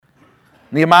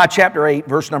Nehemiah chapter 8,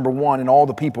 verse number 1, and all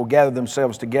the people gathered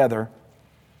themselves together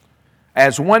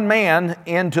as one man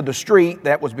into the street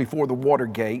that was before the water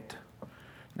gate.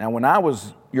 Now, when I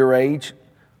was your age,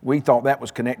 we thought that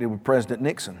was connected with President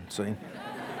Nixon, see?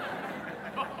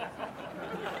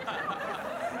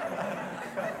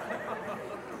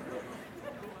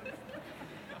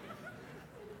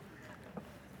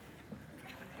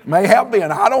 May have been,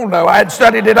 I don't know, I had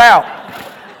studied it out.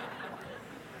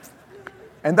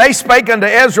 And they spake unto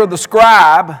Ezra the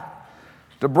scribe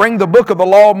to bring the book of the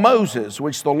law of Moses,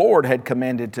 which the Lord had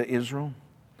commanded to Israel.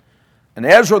 And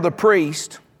Ezra the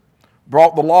priest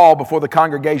brought the law before the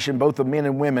congregation, both of men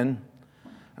and women,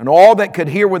 and all that could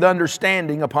hear with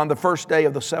understanding upon the first day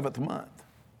of the 7th month.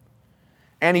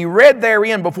 And he read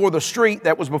therein before the street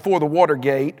that was before the water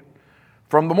gate,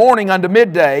 from the morning unto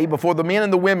midday, before the men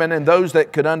and the women and those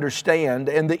that could understand.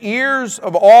 And the ears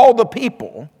of all the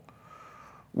people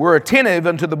were attentive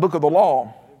unto the book of the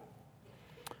law.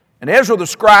 And Ezra the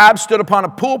scribe stood upon a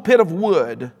pulpit of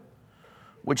wood,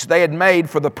 which they had made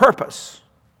for the purpose.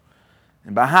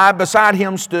 And beside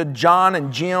him stood John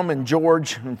and Jim and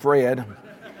George and Fred.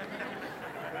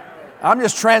 I'm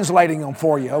just translating them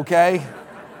for you, okay?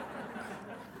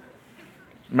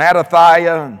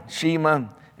 Mattathiah and Shema,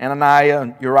 Ananiah,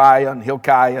 and Uriah, and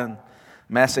Hilkiah, and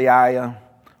Maaseiah,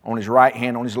 on his right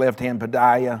hand, on his left hand,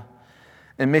 Pedaiah,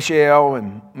 and Mishael,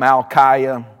 and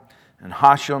Malchiah, and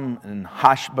Hashem, and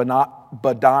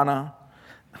Hashbadana.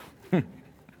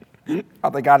 I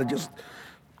think I'd have just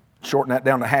shortened that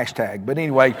down to hashtag. But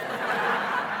anyway,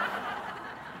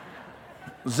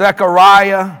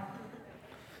 Zechariah,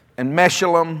 and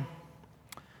Meshullam.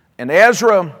 And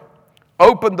Ezra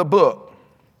opened the book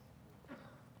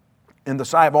in the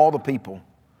sight of all the people,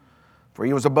 for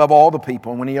he was above all the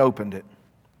people. And when he opened it,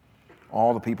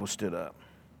 all the people stood up.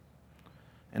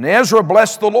 And Ezra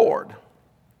blessed the Lord,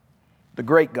 the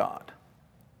great God.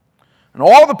 And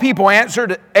all the people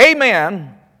answered,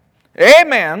 Amen,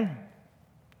 Amen,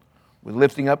 with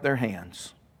lifting up their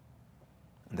hands.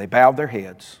 And they bowed their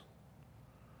heads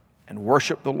and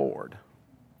worshiped the Lord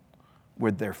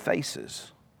with their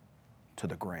faces to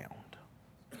the ground.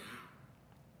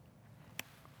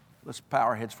 Let's bow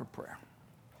our heads for prayer.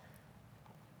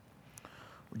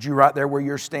 Would you, right there where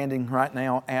you're standing right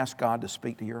now, ask God to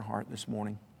speak to your heart this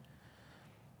morning?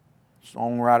 The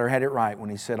songwriter had it right when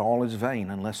he said, all is vain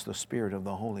unless the Spirit of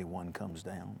the Holy One comes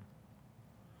down.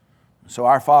 So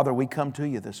our Father, we come to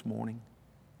you this morning,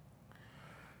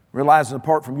 realizing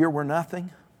apart from you we're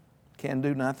nothing, can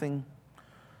do nothing.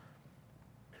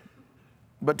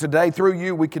 But today through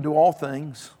you we can do all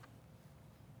things.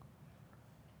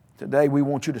 Today we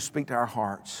want you to speak to our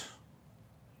hearts.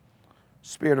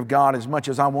 Spirit of God, as much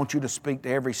as I want you to speak to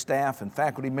every staff and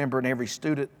faculty member and every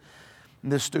student in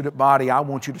this student body, I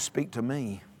want you to speak to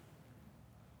me.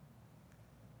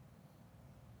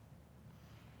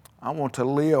 I want to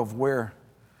live where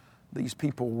these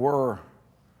people were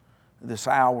this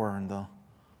hour in the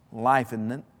life and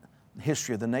the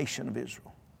history of the nation of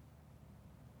Israel.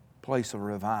 Place of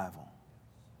revival.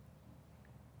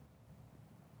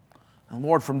 And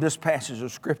Lord, from this passage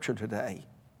of Scripture today,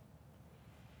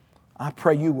 I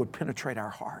pray you would penetrate our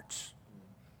hearts.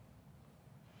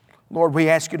 Lord, we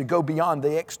ask you to go beyond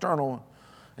the external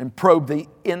and probe the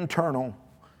internal.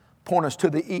 Point us to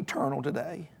the eternal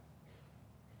today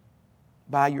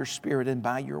by your Spirit and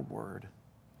by your word.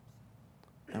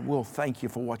 And we'll thank you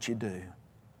for what you do.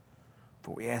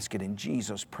 For we ask it in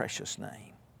Jesus' precious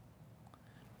name.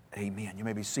 Amen. You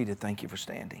may be seated. Thank you for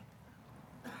standing.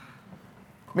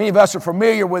 Many of us are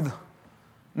familiar with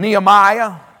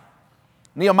Nehemiah.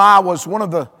 Nehemiah was one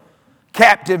of the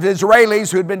captive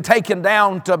Israelis who had been taken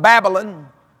down to Babylon.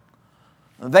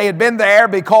 They had been there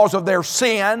because of their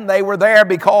sin. They were there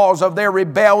because of their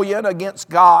rebellion against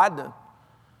God.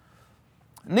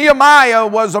 Nehemiah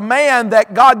was a man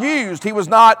that God used. He was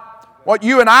not what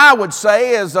you and I would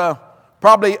say is a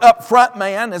probably upfront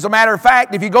man. As a matter of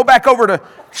fact, if you go back over to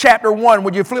chapter 1,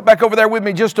 would you flip back over there with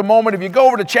me just a moment? If you go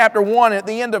over to chapter 1, at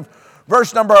the end of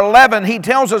verse number 11, he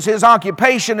tells us his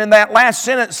occupation in that last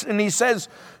sentence, and he says,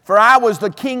 for I was the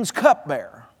king's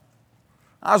cupbearer.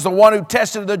 I was the one who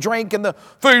tested the drink and the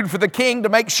food for the king to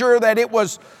make sure that it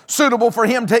was suitable for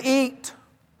him to eat.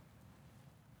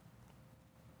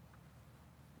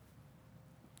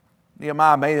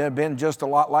 Nehemiah may have been just a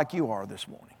lot like you are this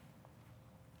morning.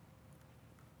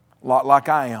 A lot like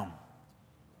I am.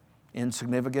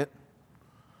 Insignificant,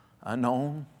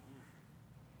 unknown.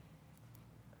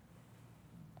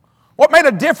 What made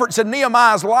a difference in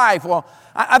Nehemiah's life? Well,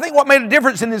 I think what made a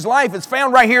difference in his life is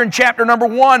found right here in chapter number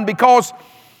 1, because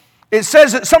it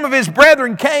says that some of his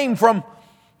brethren came from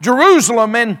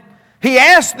Jerusalem, and He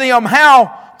asked them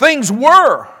how things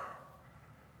were.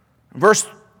 Verse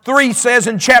 3 says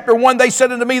in chapter 1, they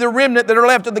said unto me, the remnant that are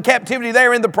left of the captivity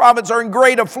there in the province are in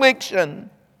great affliction.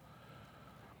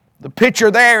 The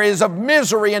picture there is of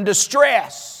misery and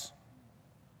distress.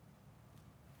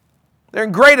 They're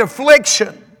in great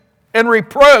affliction and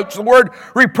reproach. The word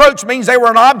reproach means they were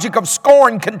an object of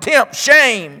scorn, contempt,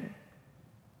 shame.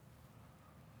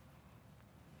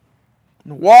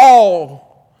 The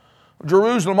wall of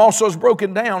Jerusalem also is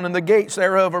broken down, and the gates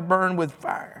thereof are burned with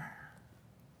fire.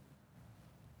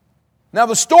 Now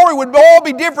the story would all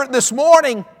be different this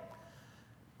morning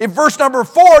if verse number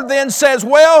 4 then says,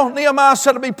 well, Nehemiah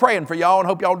said I'll be praying for y'all and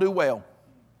hope y'all do well.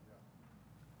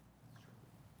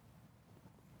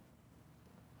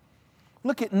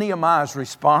 Look at Nehemiah's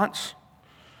response.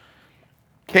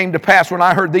 Came to pass when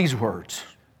I heard these words,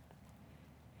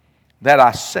 that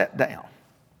I sat down.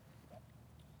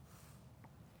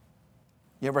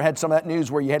 You ever had some of that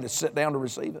news where you had to sit down to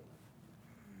receive it?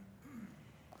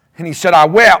 And he said, I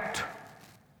wept.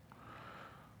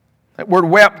 That word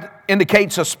wept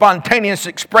indicates a spontaneous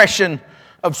expression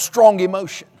of strong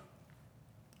emotion.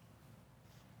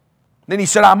 Then he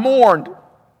said, I mourned.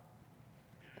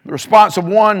 The response of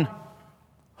one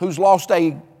who's lost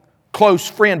a close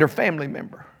friend or family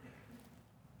member.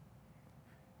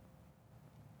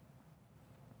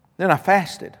 Then I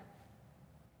fasted.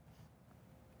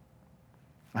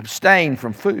 I abstained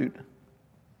from food.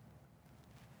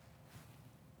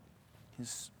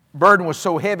 His burden was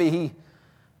so heavy, he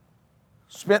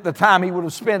spent the time he would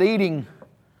have spent eating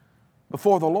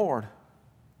before the Lord.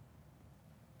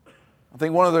 I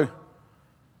think one of the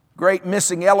great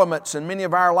missing elements in many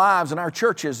of our lives and our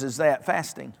churches is that,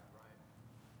 fasting.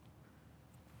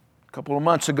 A couple of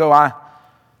months ago, I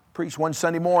preached one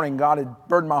Sunday morning. God had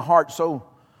burdened my heart so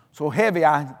heavy,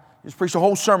 I just preached a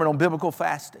whole sermon on biblical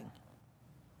fasting.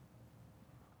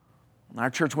 And our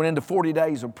church went into 40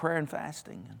 days of prayer and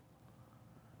fasting.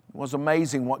 It was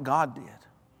amazing what God did.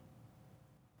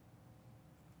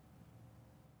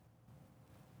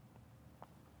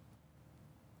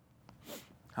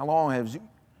 How long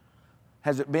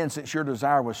has it been since your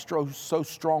desire was so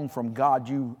strong from God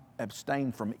you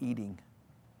abstained from eating?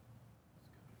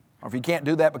 Or if you can't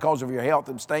do that because of your health,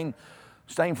 abstain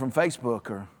from Facebook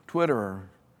or Twitter or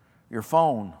your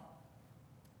phone.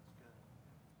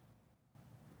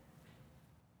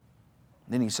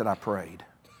 Then he said, I prayed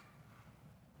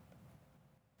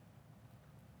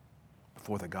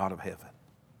before the God of heaven.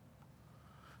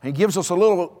 And he gives us a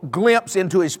little glimpse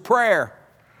into his prayer.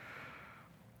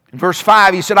 In verse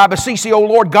 5, he said, I beseech thee, O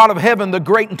Lord God of heaven, the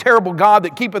great and terrible God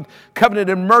that keepeth covenant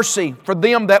and mercy for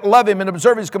them that love him and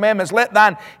observe his commandments. Let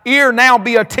thine ear now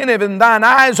be attentive and thine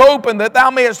eyes open, that thou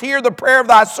mayest hear the prayer of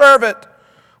thy servant,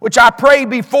 which I pray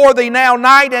before thee now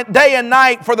day and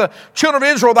night for the children of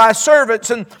Israel, thy servants,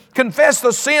 and confess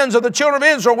the sins of the children of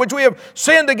Israel, which we have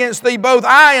sinned against thee. Both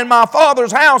I and my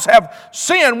father's house have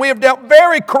sinned. We have dealt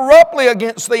very corruptly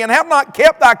against thee, and have not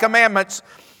kept thy commandments,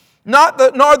 nor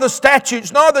the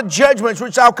statutes, nor the judgments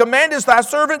which thou commandest thy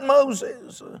servant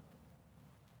Moses.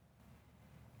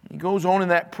 He goes on in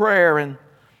that prayer and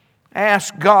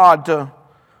asks God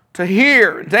to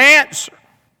hear and to answer.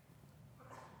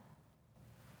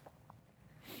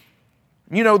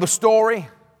 You know the story.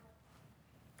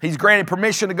 He's granted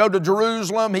permission to go to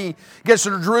Jerusalem. He gets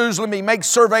to Jerusalem. He makes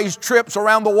surveys, trips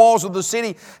around the walls of the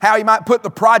city, how he might put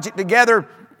the project together.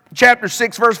 Chapter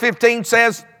 6, verse 15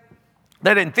 says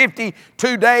that in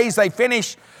 52 days they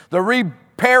finished the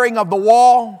repairing of the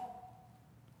wall.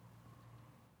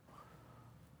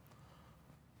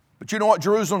 But you know what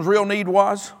Jerusalem's real need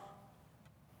was?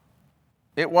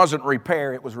 It wasn't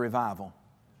repair, it was revival.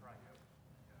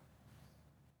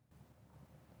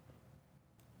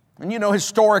 And you know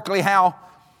historically how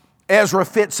Ezra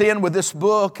fits in with this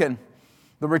book and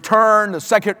the return, the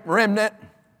second remnant.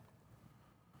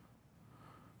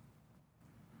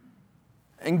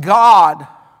 And God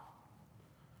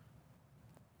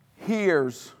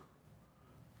hears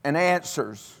and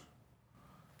answers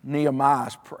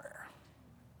Nehemiah's prayer.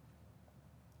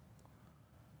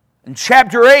 And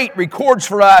chapter 8 records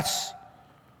for us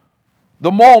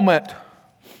the moment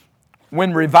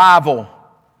when revival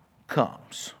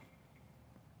comes.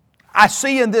 I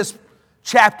see in this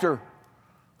chapter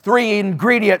 3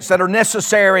 ingredients that are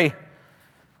necessary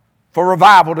for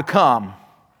revival to come.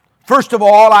 First of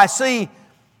all, I see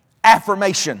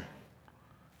affirmation.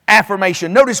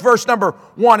 Affirmation. Notice verse number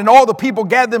 1. And all the people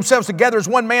gathered themselves together as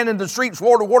one man in the streets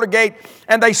toward the water gate,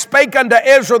 and they spake unto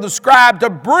Ezra the scribe to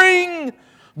bring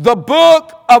the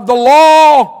book of the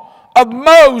law of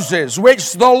Moses,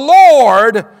 which the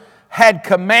Lord had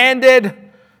commanded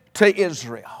to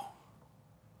Israel.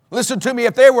 Listen to me,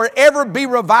 if there were ever be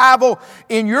revival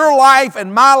in your life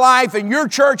and my life, in your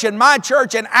church and my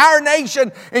church, in our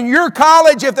nation, in your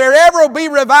college, if there ever will be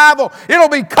revival,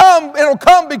 it'll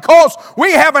come because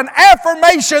we have an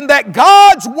affirmation that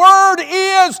God's Word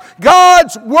is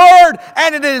God's Word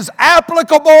and it is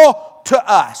applicable to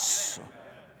us.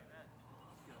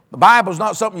 The Bible is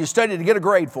not something you study to get a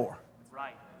grade for.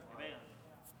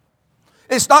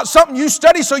 It's not something you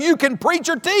study so you can preach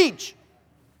or teach.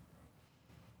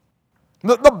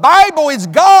 The Bible is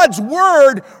God's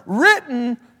Word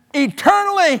written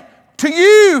eternally to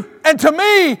you and to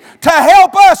me to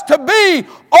help us to be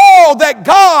all that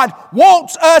God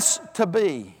wants us to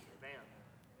be.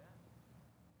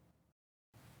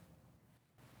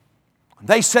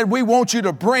 They said, we want you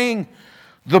to bring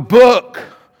the book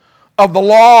of the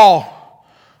law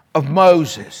of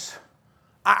Moses.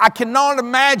 I cannot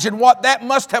imagine what that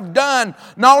must have done,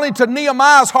 not only to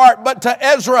Nehemiah's heart, but to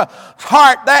Ezra's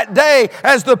heart that day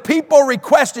as the people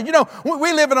requested. You know,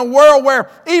 we live in a world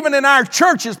where even in our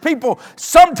churches, people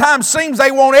sometimes seems they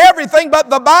want everything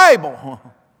but the Bible.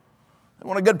 They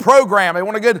want a good program. They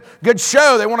want a good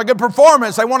show. They want a good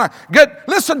performance. They want a good...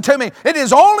 Listen to me. It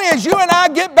is only as you and I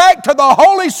get back to the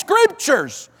Holy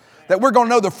Scriptures that we're going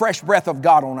to know the fresh breath of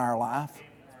God on our life.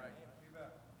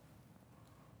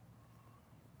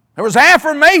 There was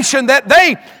affirmation that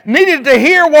they needed to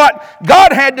hear what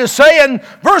God had to say. And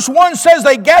verse 1 says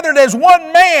they gathered as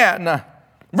one man.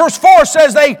 Verse 4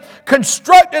 says they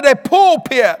constructed a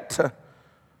pulpit.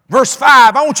 Verse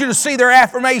 5, I want you to see their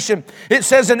affirmation. It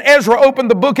says, and Ezra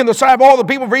opened the book in the sight of all the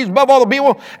people, for he's above all the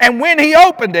people. And when he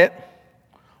opened it,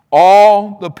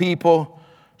 all the people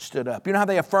stood up. You know how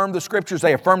they affirmed the Scriptures?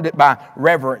 They affirmed it by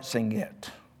reverencing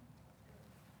it.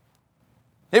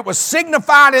 It was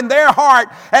signified in their heart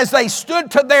as they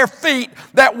stood to their feet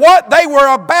that what they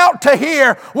were about to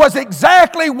hear was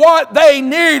exactly what they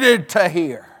needed to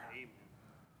hear.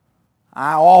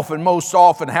 I most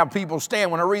often have people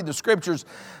stand when I read the Scriptures.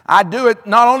 I do it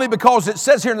not only because it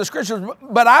says here in the Scriptures,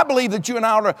 but I believe that you and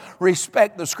I ought to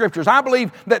respect the Scriptures. I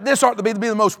believe that this ought to be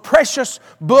the most precious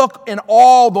book in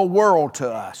all the world to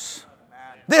us.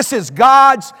 This is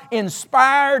God's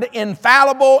inspired,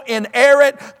 infallible,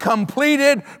 inerrant,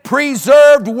 completed,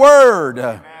 preserved Word.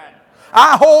 Amen.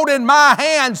 I hold in my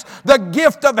hands the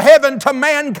gift of heaven to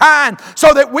mankind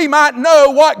so that we might know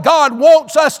what God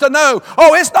wants us to know.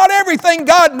 Oh, it's not everything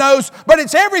God knows, but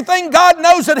it's everything God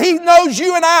knows that He knows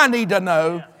you and I need to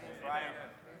know.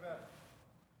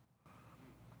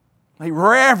 They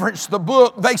reverenced the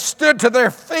book. They stood to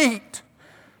their feet,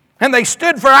 and they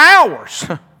stood for hours.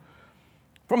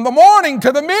 From the morning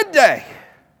to the midday.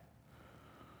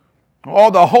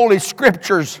 All the Holy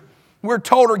Scriptures, we're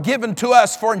told, are given to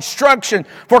us for instruction,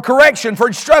 for correction, for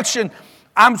doctrine,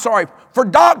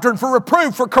 for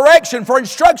reproof, for correction, for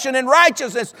instruction in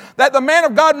righteousness, that the man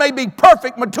of God may be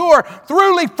perfect, mature,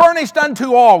 thoroughly furnished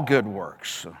unto all good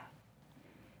works.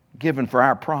 Given for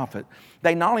our profit.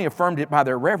 They not only affirmed it by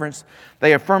their reverence,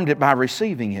 they affirmed it by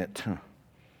receiving it.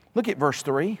 Look at verse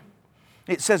 3.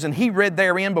 It says, and he read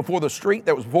therein before the street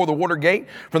that was before the water gate,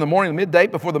 from the morning to midday,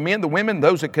 before the men, the women,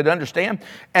 those that could understand.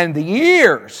 And the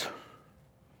ears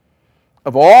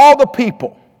of all the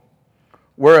people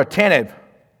were attentive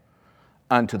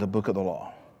unto the book of the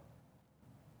law.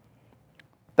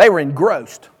 They were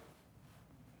engrossed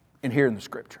in hearing the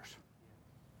Scriptures.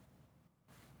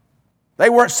 They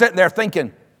weren't sitting there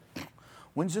thinking,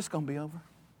 when's this going to be over?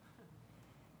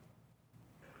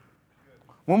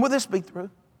 When will this be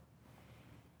through?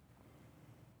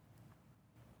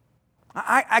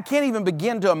 I can't even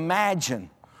begin to imagine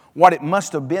what it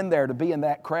must have been there to be in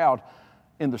that crowd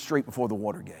in the street before the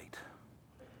water gate.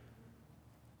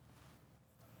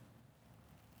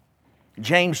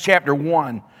 James chapter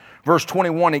 1, verse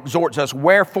 21 exhorts us,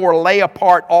 wherefore lay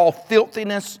apart all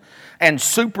filthiness and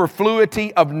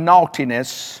superfluity of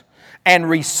naughtiness, and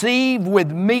receive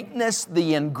with meekness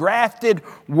the engrafted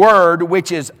word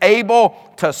which is able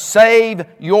to save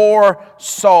your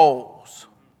souls.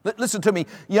 Listen to me,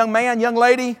 young man, young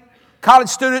lady, college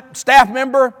student, staff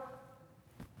member,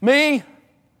 me.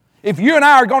 If you and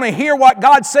I are going to hear what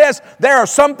God says, there are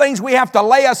some things we have to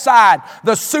lay aside.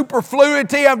 The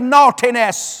superfluity of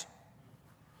naughtiness,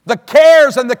 the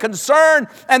cares and the concern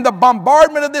and the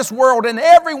bombardment of this world. And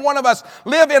every one of us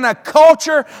live in a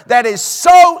culture that is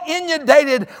so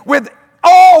inundated with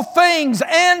all things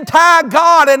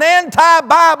anti-God and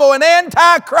anti-Bible and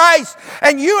anti-Christ.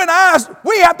 And you and I,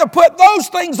 we have to put those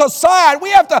things aside. We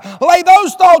have to lay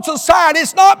those thoughts aside.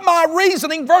 It's not my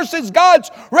reasoning versus God's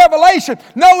revelation.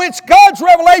 No, it's God's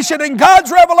revelation and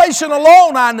God's revelation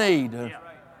alone I need.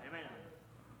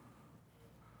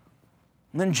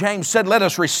 And then James said, let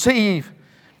us receive.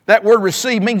 That word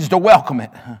receive means to welcome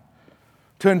it,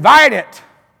 to invite it.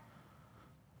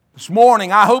 This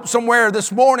morning, I hope somewhere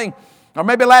this morning, or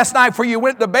maybe last night before you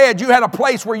went to bed, you had a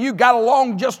place where you got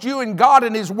along, just you and God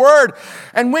and His Word.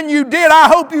 And when you did, I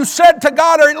hope you said to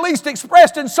God, or at least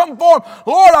expressed in some form,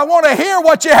 Lord, I want to hear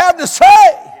what you have to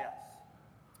say.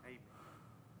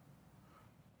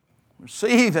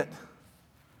 Receive it.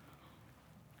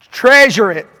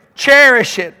 Treasure it.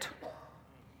 Cherish it.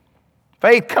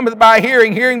 Faith cometh by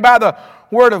hearing, hearing by the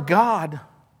Word of God.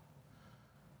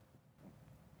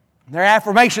 Their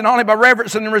affirmation only by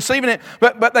reverencing and receiving it,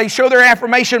 but they show their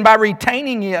affirmation by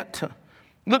retaining it.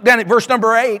 Look down at verse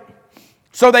number 8.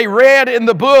 So they read in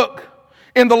the book,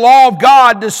 in the law of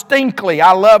God distinctly.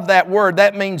 I love that word.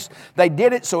 That means they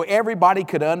did it so everybody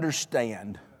could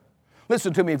understand.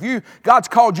 Listen to me, if God's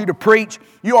called you to preach,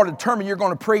 you ought to determine you're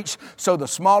going to preach so the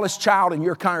smallest child in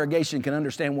your congregation can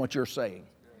understand what you're saying.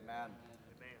 Amen.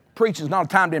 Preaching is not a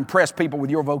time to impress people with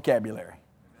your vocabulary.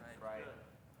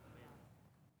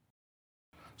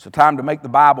 It's a time to make the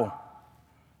Bible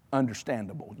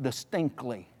understandable,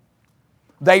 distinctly.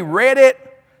 They read it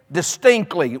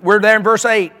distinctly. We're there in verse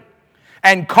 8.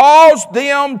 And caused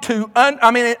them to,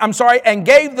 and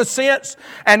gave the sense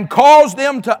and caused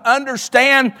them to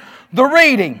understand the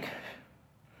reading.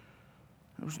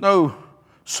 There was no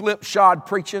slipshod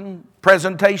preaching,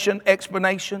 presentation,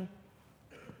 explanation.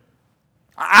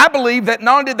 I believe that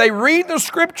not only did they read the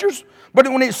Scriptures, but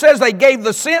when it says they gave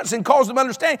the sense and caused them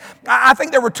understanding, I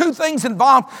think there were two things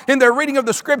involved in their reading of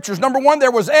the Scriptures. Number one,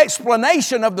 there was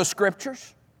explanation of the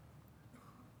Scriptures.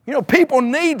 You know, people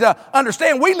need to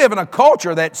understand we live in a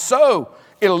culture that's so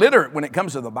illiterate when it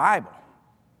comes to the Bible.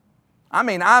 I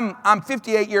mean, I'm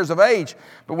 58 years of age,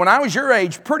 but when I was your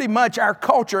age, pretty much our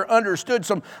culture understood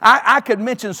some. I could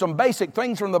mention some basic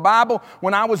things from the Bible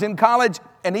when I was in college,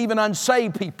 and even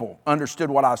unsaved people understood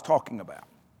what I was talking about.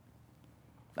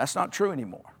 That's not true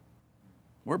anymore.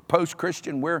 We're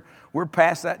post-Christian. We're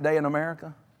past that day in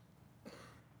America.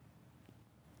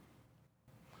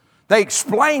 They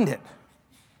explained it.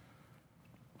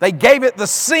 They gave it the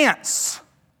sense.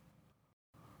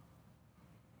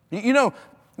 You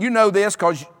know this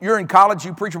because you're in college,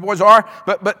 you preacher boys are,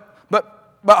 but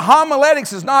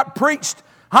homiletics is not preached.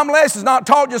 Homiletics is not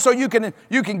taught just so you can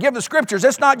give the Scriptures.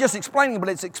 It's not just explaining, but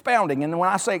it's expounding. And when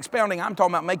I say expounding, I'm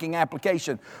talking about making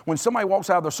application. When somebody walks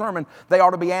out of the sermon, they ought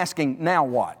to be asking, now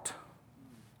what?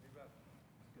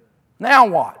 Now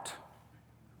what?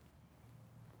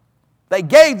 They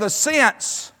gave the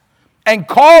sense and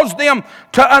caused them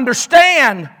to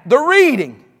understand the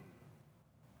reading.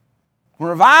 When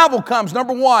revival comes,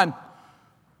 number one,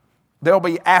 there'll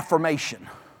be affirmation.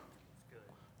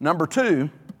 Number two,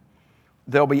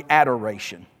 there'll be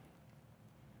adoration.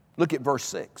 Look at verse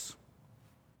 6.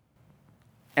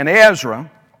 And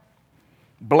Ezra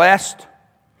blessed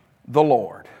the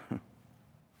Lord.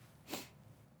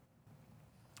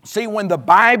 See, when the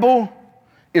Bible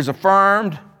is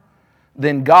affirmed,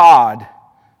 then God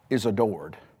is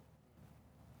adored.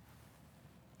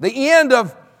 The end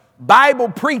of Bible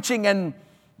preaching and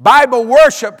Bible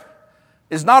worship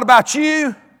is not about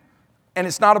you, and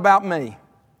it's not about me.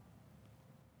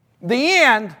 The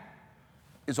end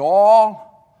is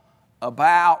all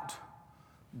about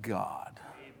God.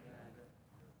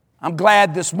 I'm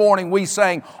glad this morning we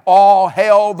sang, all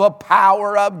hail the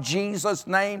power of Jesus'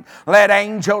 name. Let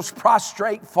angels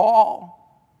prostrate fall.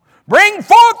 Bring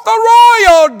forth the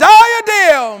royal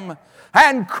diadem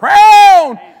and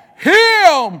crown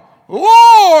Him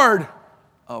Lord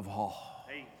of all.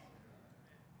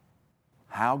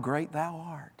 How great thou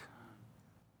art.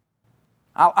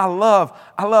 I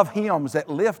love hymns that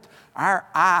lift our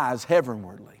eyes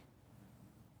heavenwardly.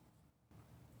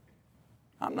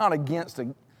 I'm not against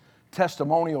a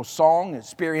testimonial song,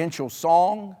 experiential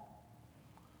song.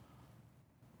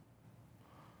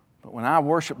 But when I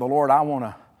worship the Lord, I want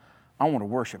to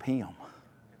worship Him.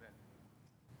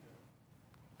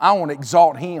 I want to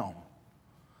exalt Him.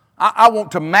 I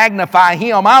want to magnify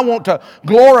Him. I want to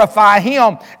glorify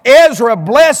Him. Ezra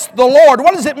blessed the Lord.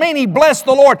 What does it mean he blessed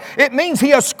the Lord? It means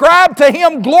he ascribed to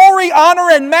Him glory,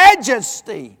 honor, and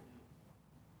majesty.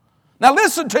 Now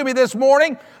listen to me this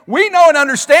morning. We know and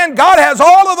understand God has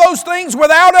all of those things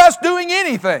without us doing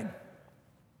anything.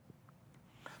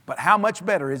 But how much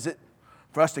better is it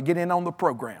for us to get in on the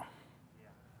program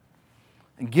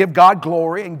and give God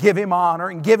glory and give Him honor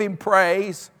and give Him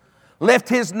praise, lift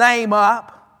His name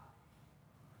up,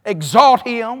 exalt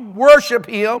Him, worship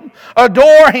Him,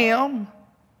 adore Him.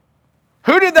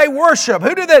 Who did they worship?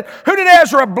 Who did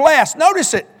Ezra bless?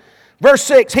 Notice it. Verse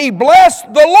 6, he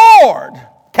blessed the Lord.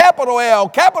 capital L,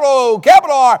 capital O,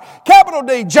 capital R, capital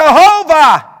D,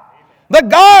 Jehovah, the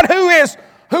God who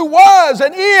was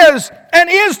and is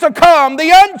to come,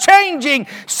 the unchanging,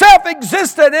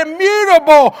 self-existent,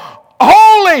 immutable,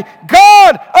 holy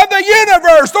God of the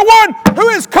universe, the one who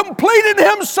has completed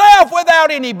himself without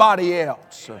anybody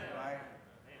else.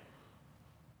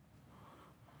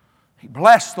 He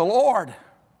blessed the Lord.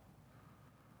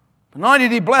 But not only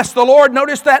did he bless the Lord,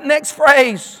 notice that next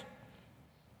phrase.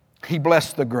 He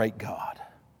blessed the great God,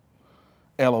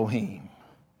 Elohim,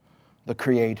 the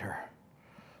Creator,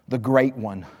 the Great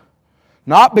One.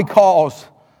 Not because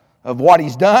of what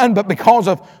he's done, but because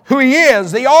of who he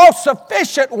is, the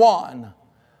all-sufficient one.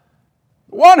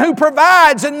 The one who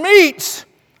provides and meets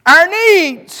our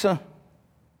needs.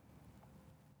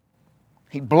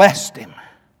 He blessed him.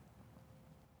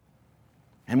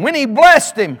 And when he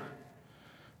blessed him,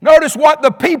 notice what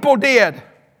the people did.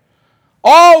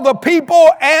 All the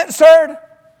people answered.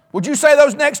 Would you say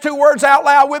those next two words out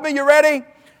loud with me? You ready?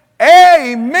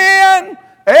 Amen.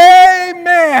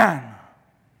 Amen.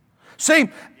 See,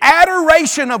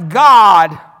 adoration of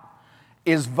God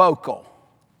is vocal.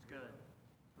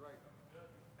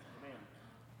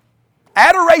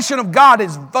 Adoration of God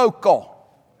is vocal.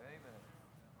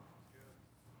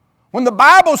 When the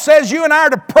Bible says you and I are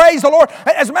to praise the Lord,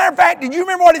 as a matter of fact, did you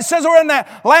remember what it says over in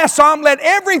that last psalm? Let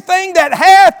everything that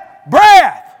hath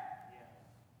breath,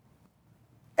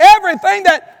 everything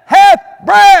that hath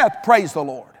breath, praise the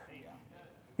Lord.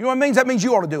 You know what it means? That means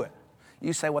you ought to do it.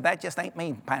 You say, well, that just ain't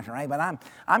me, Pastor Ray, but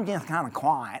I'm just kind of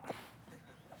quiet.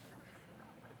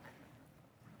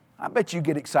 I bet you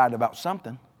get excited about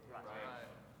something.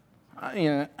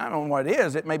 I don't know what it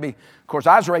is. It may be, of course,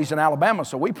 I was raised in Alabama,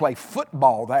 so we play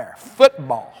football there.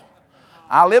 Football.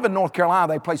 I live in North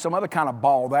Carolina. They play some other kind of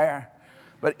ball there.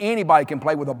 But anybody can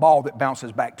play with a ball that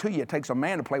bounces back to you. It takes a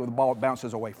man to play with a ball that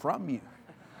bounces away from you.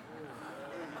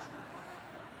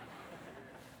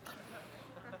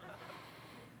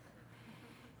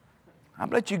 I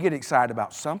bet you get excited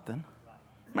about something.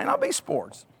 It may not be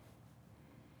sports.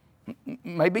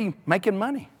 Maybe making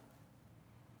money.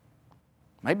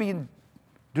 Maybe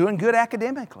doing good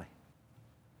academically.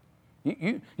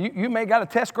 You may got a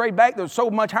test grade back that was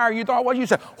so much higher you thought it was. You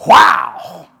said,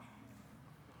 wow.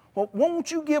 Well,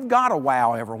 won't you give God a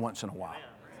wow every once in a while?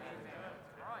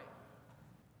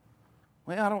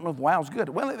 Well, I don't know if wow's good.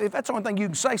 Well, if that's the only thing you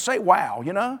can say wow,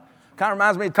 you know. Kind of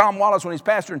reminds me of Tom Wallace when he's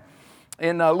pastoring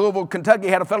in Louisville, Kentucky.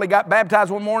 Had a fellow got baptized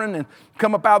one morning and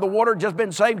come up out of the water, just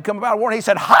been saved, come up out of the water. He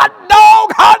said, hot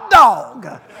dog, hot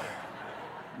dog.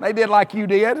 They did like you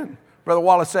did. And Brother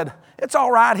Wallace said, it's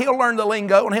all right. He'll learn the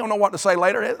lingo and he'll know what to say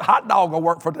later. Hot dog will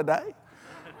work for today.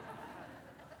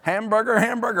 Hamburger.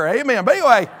 Amen. But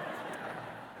anyway,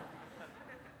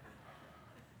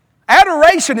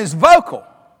 adoration is vocal.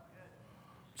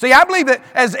 See, I believe that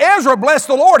as Ezra blessed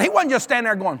the Lord, he wasn't just standing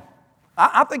there going,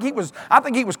 I think he was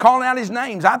calling out his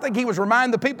names. I think he was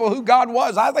reminding the people who God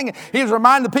was. I think he was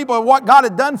reminding the people of what God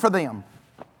had done for them.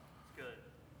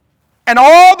 And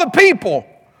all the people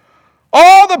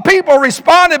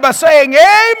responded by saying,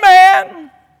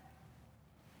 amen.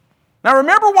 Now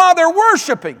remember why they're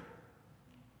worshiping.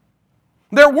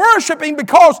 They're worshiping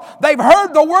because they've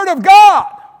heard the word of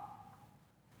God.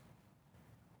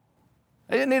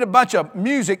 They didn't need a bunch of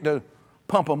music to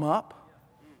pump them up.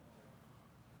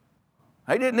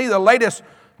 They didn't need the latest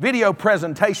video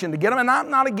presentation to get them. And I'm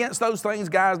not against those things,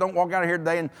 guys. Don't walk out of here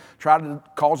today and try to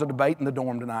cause a debate in the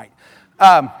dorm tonight.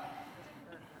 But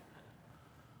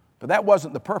that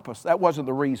wasn't the purpose. That wasn't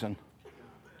the reason.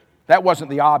 That wasn't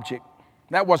the object.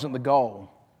 That wasn't the goal.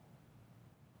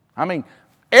 I mean,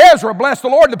 Ezra blessed the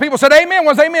Lord, and the people said, amen.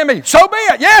 What does amen mean? So be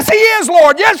it. Yes, he is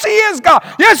Lord. Yes, he is God.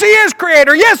 Yes, he is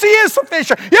Creator. Yes, he is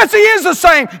sufficient. Yes, he is the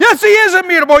same. Yes, he is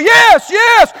immutable. Yes,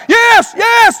 yes, yes,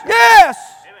 yes, yes.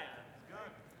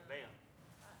 Amen.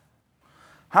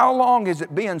 How long has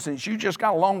it been since you just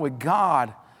got along with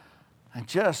God and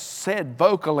just said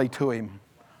vocally to him,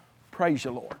 praise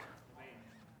you, Lord.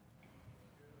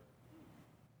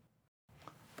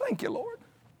 Thank you, Lord.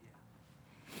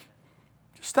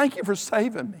 Just thank you for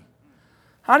saving me.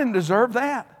 I didn't deserve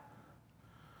that.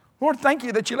 Lord, thank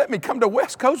you that you let me come to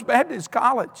West Coast Baptist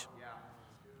College.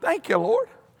 Thank you, Lord.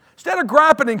 Instead of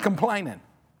griping and complaining.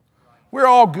 We're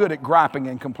all good at griping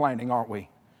and complaining, aren't we?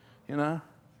 You know?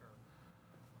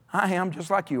 I am just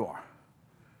like you are.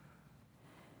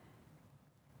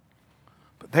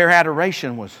 But their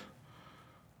adoration was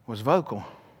vocal.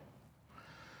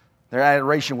 Their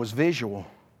adoration was visual.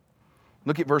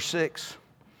 Look at verse 6.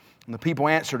 And the people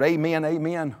answered, amen,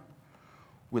 amen,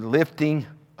 with lifting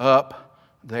up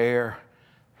their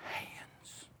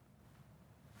hands.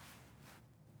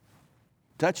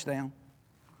 touchdown.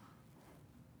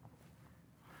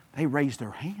 They raised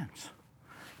their hands.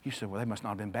 You said, well, they must not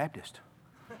have been Baptist.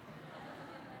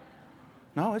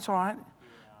 No, it's all right.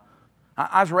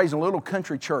 I was raised in a little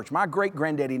country church. My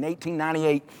great-granddaddy in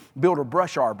 1898 built a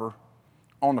brush arbor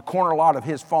on the corner lot of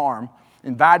his farm,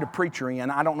 invited a preacher in.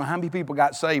 I don't know how many people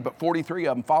got saved, but 43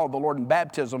 of them followed the Lord in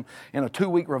baptism in a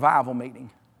 2-week revival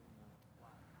meeting.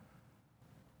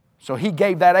 So he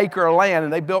gave that acre of land,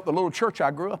 and they built the little church I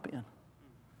grew up in.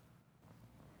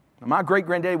 Now, my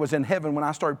great-granddaddy was in heaven when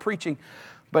I started preaching,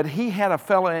 but we had a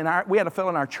fellow in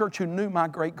our church who knew my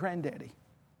great-granddaddy.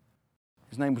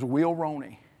 His name was Will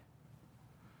Roney.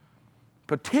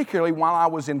 Particularly while I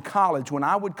was in college, when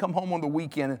I would come home on the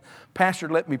weekend and Pastor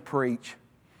let me preach,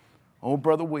 old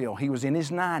Brother Will, he was in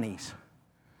his 90s.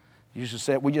 He used to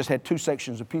say, we just had 2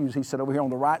 sections of pews. He sat over here on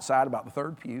the right side, about the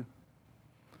 3rd pew.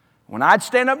 When I'd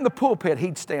stand up in the pulpit,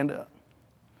 he'd stand up.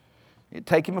 It'd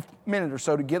take him a minute or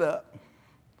so to get up.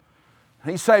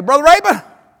 He'd say, Brother Rabin,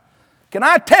 can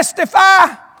I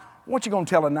testify? What you going to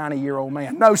tell a 90-year-old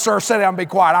man? No, sir, sit down and be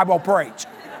quiet. I'm going to preach.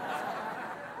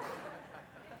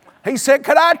 He said,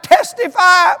 could I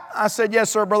testify? I said, yes,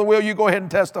 sir, Brother Will, you go ahead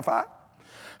and testify.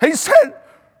 He said,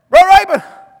 Brother Rabin,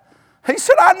 he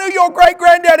said, I knew your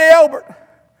great-granddaddy Albert.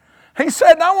 He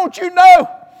said, and I want you to know,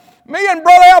 me and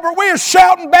Brother Albert, we is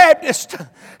shouting Baptist.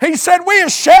 He said, we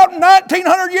is shouting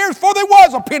 1900 years before there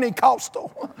was a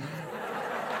Pentecostal.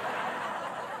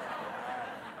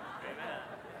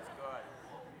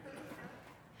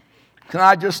 Can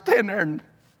I just stand there and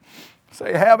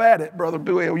say, have at it, Brother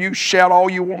Will. You shout all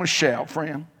you want to shout,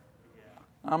 friend.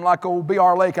 I'm like old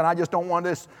B.R. Lake, and I just don't want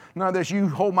this, none of this, you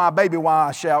hold my baby while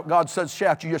I shout. God says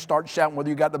shout, you just start shouting whether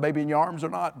you got the baby in your arms or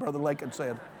not, Brother Lake had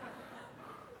said.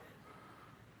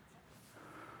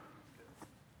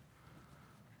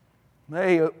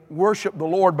 They worshiped the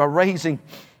Lord by raising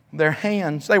their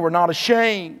hands. They were not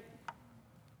ashamed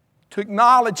to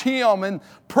acknowledge Him and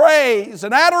praise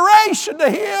and adoration to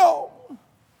Him.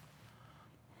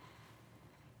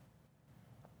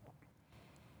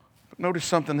 But notice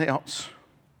something else.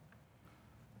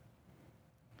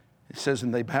 It says,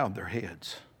 and they bowed their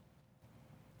heads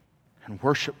and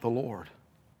worshiped the Lord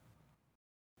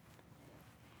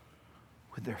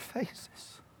with their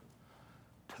faces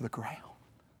to the ground.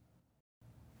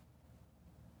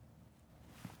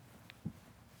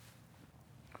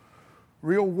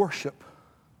 Real worship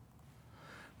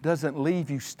doesn't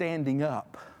leave you standing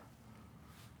up.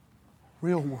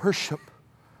 Real worship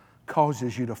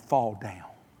causes you to fall down.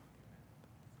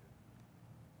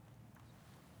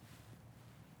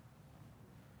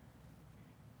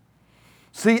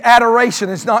 See, adoration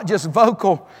is not just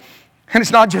vocal and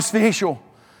it's not just visual,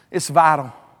 it's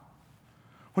vital.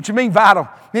 What you mean vital?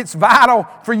 It's vital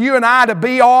for you and I to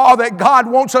be all that God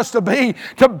wants us to be,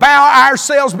 to bow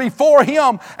ourselves before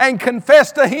Him and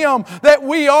confess to Him that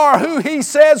we are who He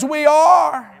says we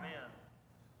are. Amen.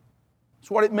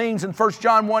 That's what it means in 1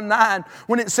 John 1:9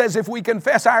 when it says if we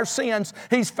confess our sins,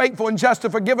 He's faithful and just to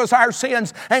forgive us our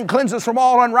sins and cleanse us from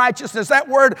all unrighteousness. That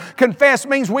word confess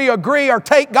means we agree or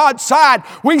take God's side.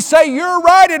 We say you're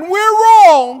right and we're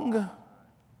wrong.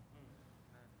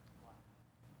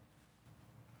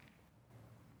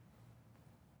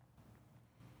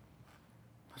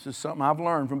 This is something I've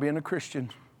learned from being a Christian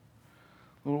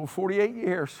a little over 48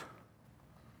 years.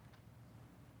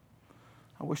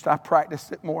 I wished I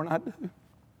practiced it more than I do.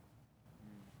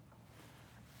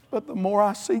 But the more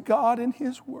I see God in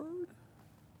His Word,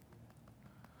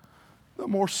 the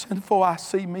more sinful I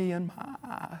see me in my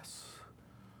eyes.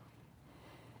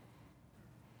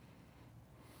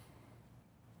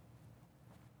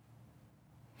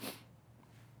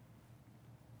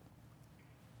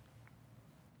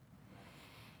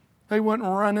 They wasn't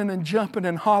running and jumping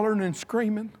and hollering and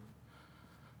screaming.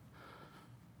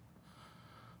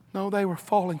 No, they were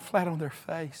falling flat on their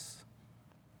face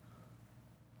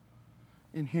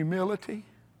in humility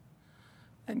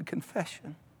and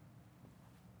confession.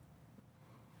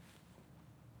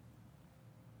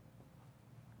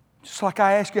 Just like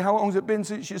I asked you, how long has it been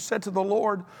since you said to the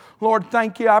Lord, Lord,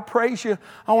 thank you, I praise you.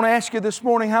 I want to ask you this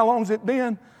morning, how long has it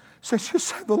been since you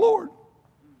said to the Lord,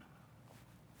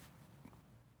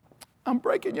 I'm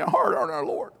breaking your heart on our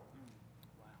Lord.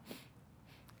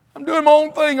 I'm doing my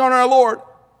own thing on our Lord.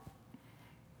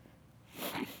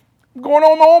 I'm going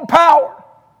on my own power,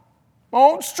 my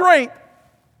own strength.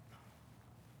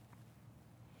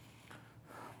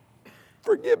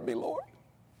 Forgive me, Lord.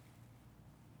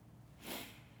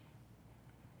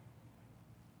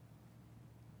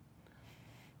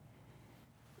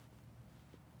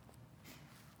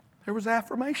 There was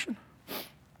affirmation.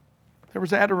 There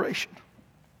was adoration.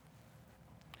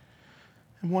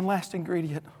 And one last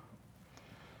ingredient.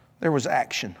 There was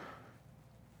action.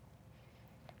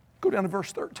 Go down to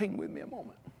verse 13 with me a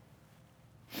moment.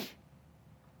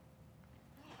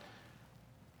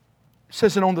 It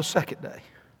says it on the second day.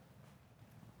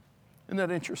 Isn't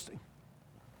that interesting?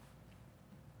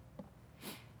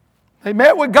 They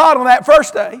met with God on that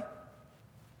first day,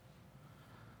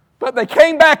 but they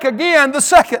came back again the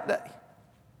second day.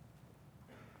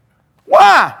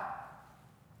 Why?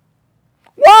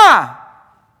 Why?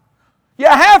 You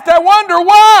have to wonder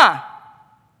why.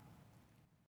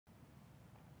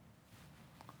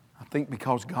 I think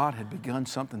because God had begun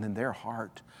something in their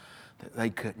heart that they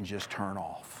couldn't just turn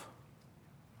off.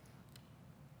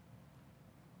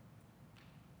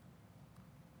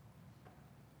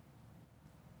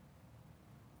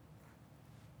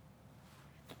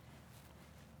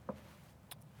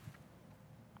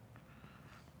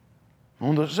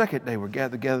 On the second day were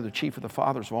gathered together the chief of the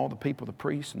fathers of all the people, the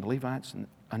priests and the Levites, and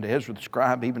unto Ezra the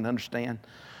scribe, even to understand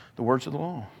the words of the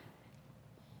law.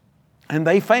 And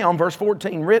they found, verse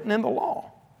 14, written in the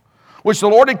law, which the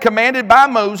Lord had commanded by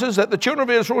Moses, that the children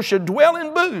of Israel should dwell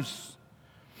in booths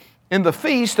in the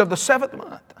feast of the 7th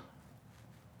month.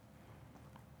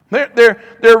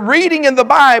 They're reading in the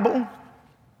Bible,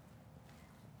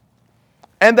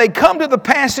 and they come to the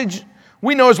passage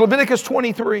we know as Leviticus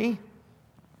 23,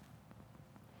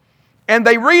 and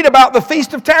they read about the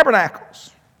Feast of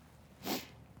Tabernacles.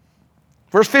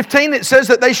 Verse 15, it says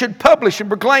that they should publish and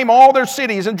proclaim all their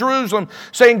cities in Jerusalem,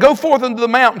 saying, go forth into the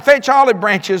mountain, fetch olive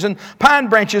branches and pine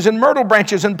branches and myrtle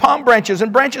branches and palm branches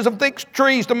and branches of thick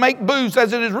trees to make booths,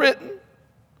 as it is written.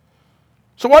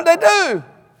 So what did they do?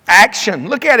 Action.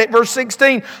 Look at it, verse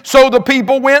 16. So the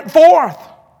people went forth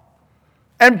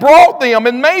and brought them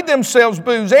and made themselves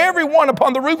booths, every one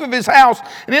upon the roof of his house,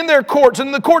 and in their courts, and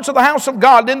in the courts of the house of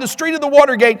God, and in the street of the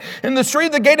water gate, in the street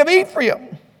of the gate of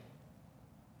Ephraim.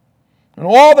 And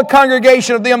all the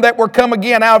congregation of them that were come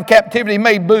again out of captivity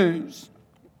made booths,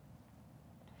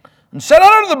 and sat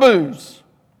under the booths.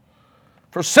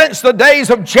 For since the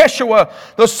days of Jeshua,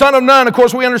 the son of Nun, of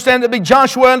course we understand it to be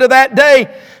Joshua unto that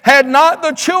day, had not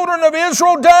the children of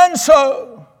Israel done so.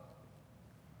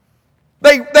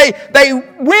 They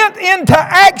went into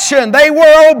action. They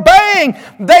were obeying.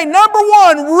 They, number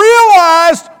one,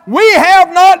 realized we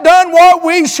have not done what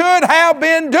we should have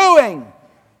been doing.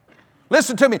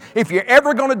 Listen to me. If you're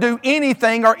ever going to do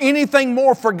anything or anything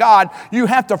more for God, you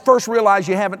have to first realize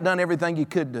you haven't done everything you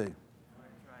could do.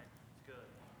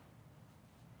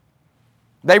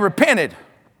 They repented.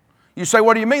 You say,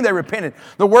 what do you mean they repented?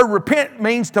 The word repent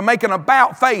means to make an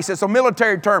about face. It's a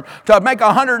military term. To make a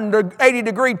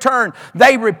 180-degree turn.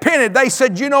 They repented. They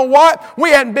said, you know what?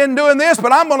 We hadn't been doing this,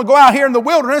 but I'm going to go out here in the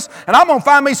wilderness and I'm going to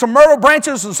find me some myrtle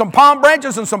branches and some palm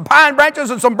branches and some pine branches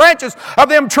and some branches of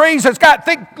them trees that's got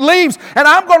thick leaves, and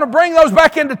I'm going to bring those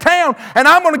back into town, and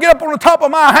I'm going to get up on the top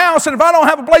of my house, and if I don't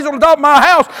have a place on the top of my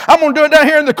house, I'm going to do it down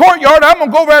here in the courtyard. I'm going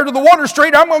to go over there to the water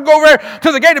street. I'm going to go over there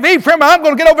to the gate of Ephraim. I'm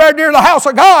going to get over there near the house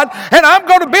of God, and I'm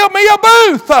going to build me a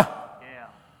booth. Yeah.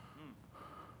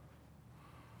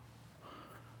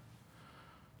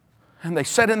 And they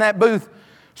sat in that booth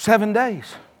 7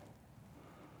 days.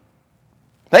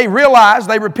 They realized,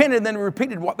 they repented, and then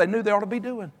repeated what they knew they ought to be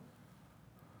doing.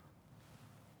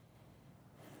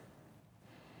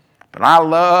 But I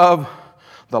love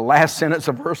the last sentence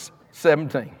of verse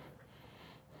 17.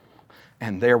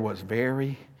 And there was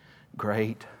very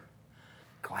great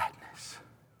gladness.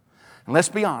 And let's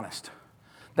be honest.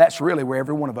 That's really where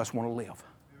every one of us want to live.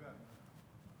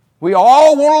 We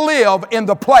all want to live in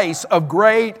the place of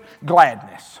great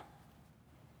gladness.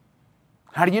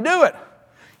 How do you do it?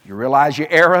 You realize your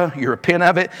error, you repent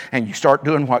of it, and you start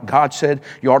doing what God said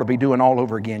you ought to be doing all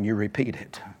over again. You repeat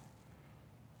it.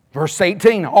 Verse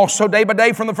 18, also day by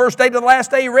day from the first day to the last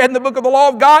day, he read in the book of the law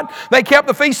of God. They kept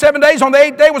the feast 7 days. On the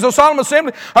 8th day was a solemn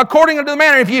assembly according to the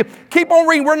manner. If you keep on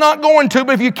reading, we're not going to,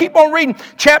 but if you keep on reading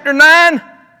chapter 9,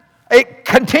 it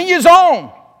continues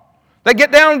on. They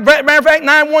get down, matter of fact,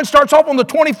 9:1 starts off on the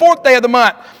 24th day of the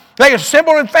month. They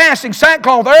assembled in fasting,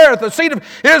 sackcloth, earth. The seed of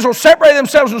Israel separated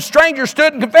themselves, and strangers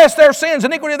stood and confessed their sins.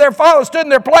 Iniquity of their fathers stood in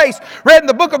their place. Read in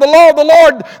the book of the law of the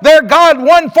Lord their God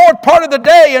 1/4 part of the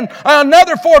day, and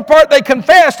another 4th part they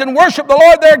confessed and worshiped the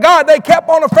Lord their God. They kept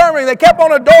on affirming, they kept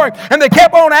on adoring, and they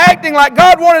kept on acting like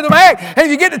God wanted them to act. And if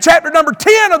you get to chapter number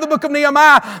 10 of the book of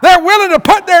Nehemiah, they're willing to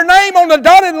put their name on the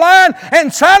dotted line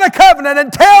and sign a covenant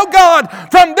and tell God,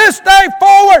 from this day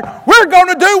forward, we're going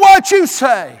to do what you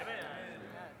say.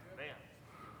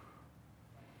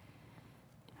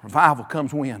 Revival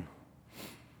comes when?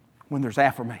 When there's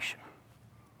affirmation.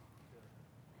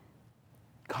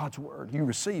 God's word. You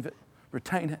receive it.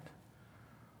 Retain it.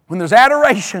 When there's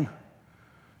adoration,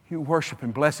 you worship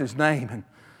and bless His name and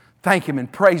thank Him and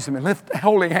praise Him and lift the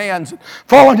holy hands and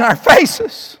fall on our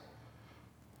faces.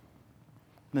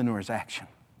 Then there is action.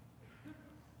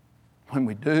 When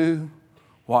we do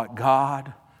what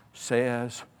God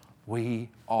says we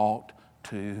ought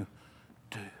to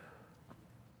do.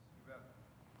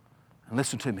 And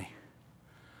listen to me.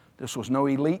 This was no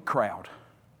elite crowd.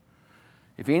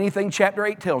 If anything chapter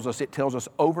 8 tells us, it tells us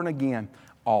over and again,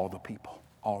 all the people,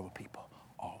 all the people,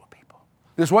 all the people.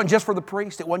 This wasn't just for the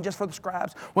priests. It wasn't just for the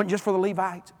scribes. It wasn't just for the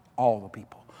Levites. All the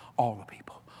people, all the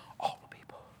people, all the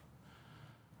people.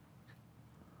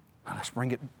 Now let's bring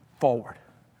it forward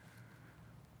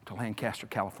to Lancaster,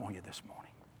 California this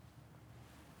morning.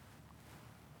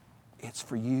 It's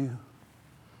for you.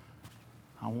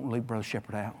 I won't leave Brother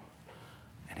Shepherd out.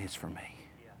 And it's for me.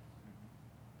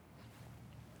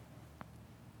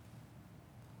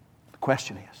 The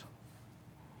question is,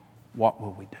 what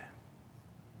will we do?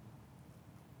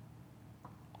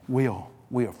 Will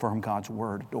we affirm God's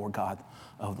word, adore God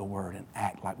of the word, and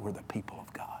act like we're the people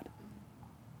of God?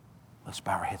 Let's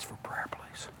bow our heads for prayer,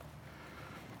 please.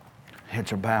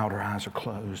 Heads are bowed, our eyes are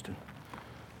closed. And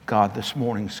God, this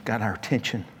morning's got our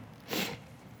attention.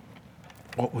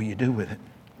 What will you do with it?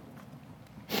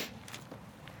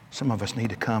 Some of us need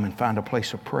to come and find a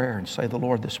place of prayer and say to the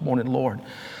Lord this morning, Lord,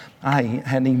 I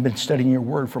hadn't even been studying your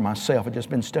word for myself. I've just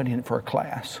been studying it for a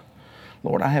class.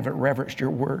 Lord, I haven't reverenced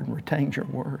your word and retained your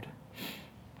word.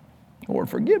 Lord,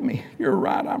 forgive me. You're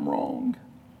right, I'm wrong.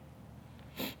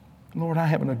 Lord, I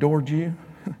haven't adored you.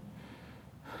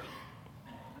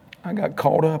 I got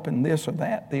caught up in this or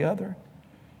that, the other.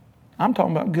 I'm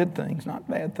talking about good things, not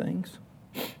bad things.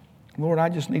 Lord, I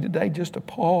just need today just to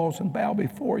pause and bow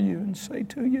before you and say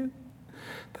to you,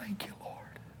 thank you,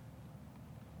 Lord.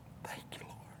 Thank you,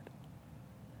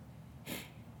 Lord.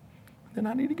 Then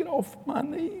I need to get off my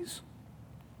knees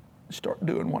and start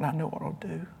doing what I know what I'll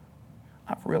do.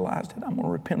 I've realized it. I'm going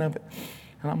to repent of it,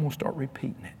 and I'm going to start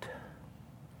repeating it.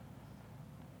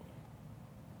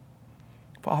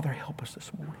 Father, help us this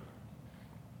morning.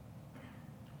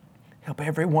 Help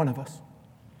every one of us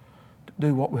to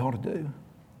do what we ought to do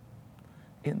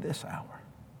in this hour.